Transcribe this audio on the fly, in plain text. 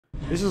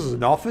This is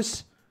an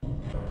office?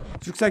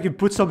 It looks like you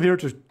put some here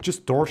to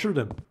just torture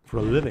them for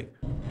a living.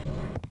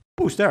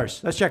 Ooh,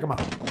 stairs. Let's check them out.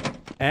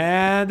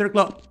 And they're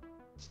closed.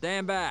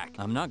 Stand back.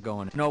 I'm not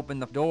going to open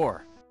the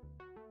door.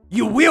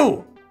 You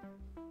will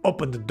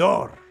open the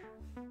door.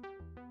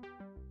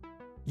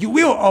 You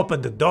will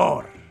open the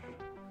door.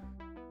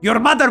 Your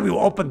mother will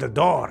open the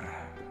door.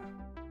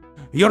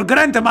 Your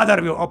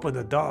grandmother will open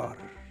the door.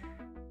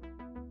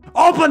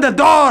 Open the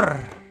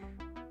door!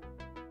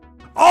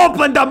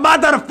 Open the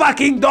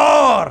motherfucking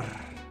door!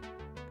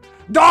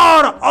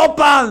 Door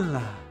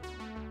open!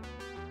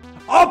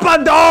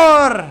 Open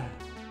door!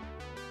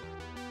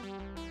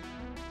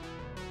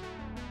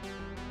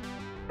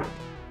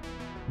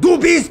 Du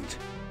bist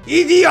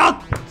idiot!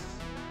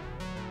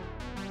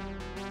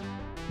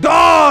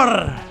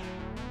 Door!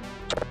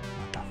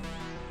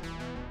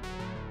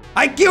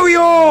 I kill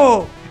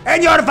you!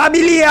 And your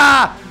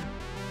familia!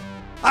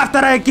 After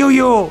I kill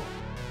you!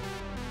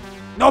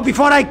 No,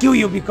 before I kill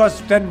you,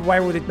 because then why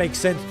would it make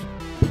sense?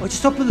 Oh,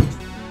 just open it.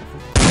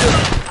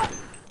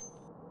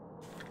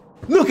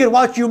 Look at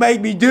what you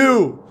made me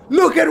do!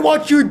 Look at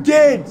what you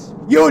did!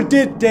 You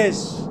did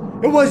this!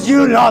 It was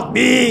you, not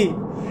me!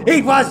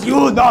 It was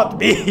you, not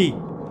me!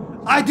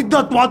 I did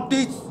not want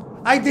this!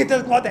 I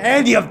didn't want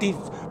any of this!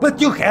 But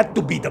you had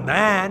to be the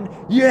man!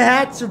 You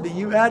had to be!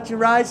 You had to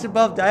rise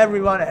above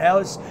everyone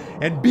else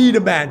and be the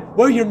man!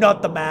 Well, you're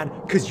not the man,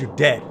 because you're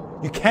dead.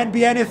 You can't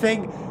be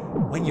anything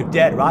when you're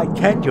dead, right?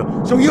 Can't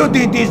you? So you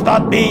did this,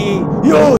 not me! You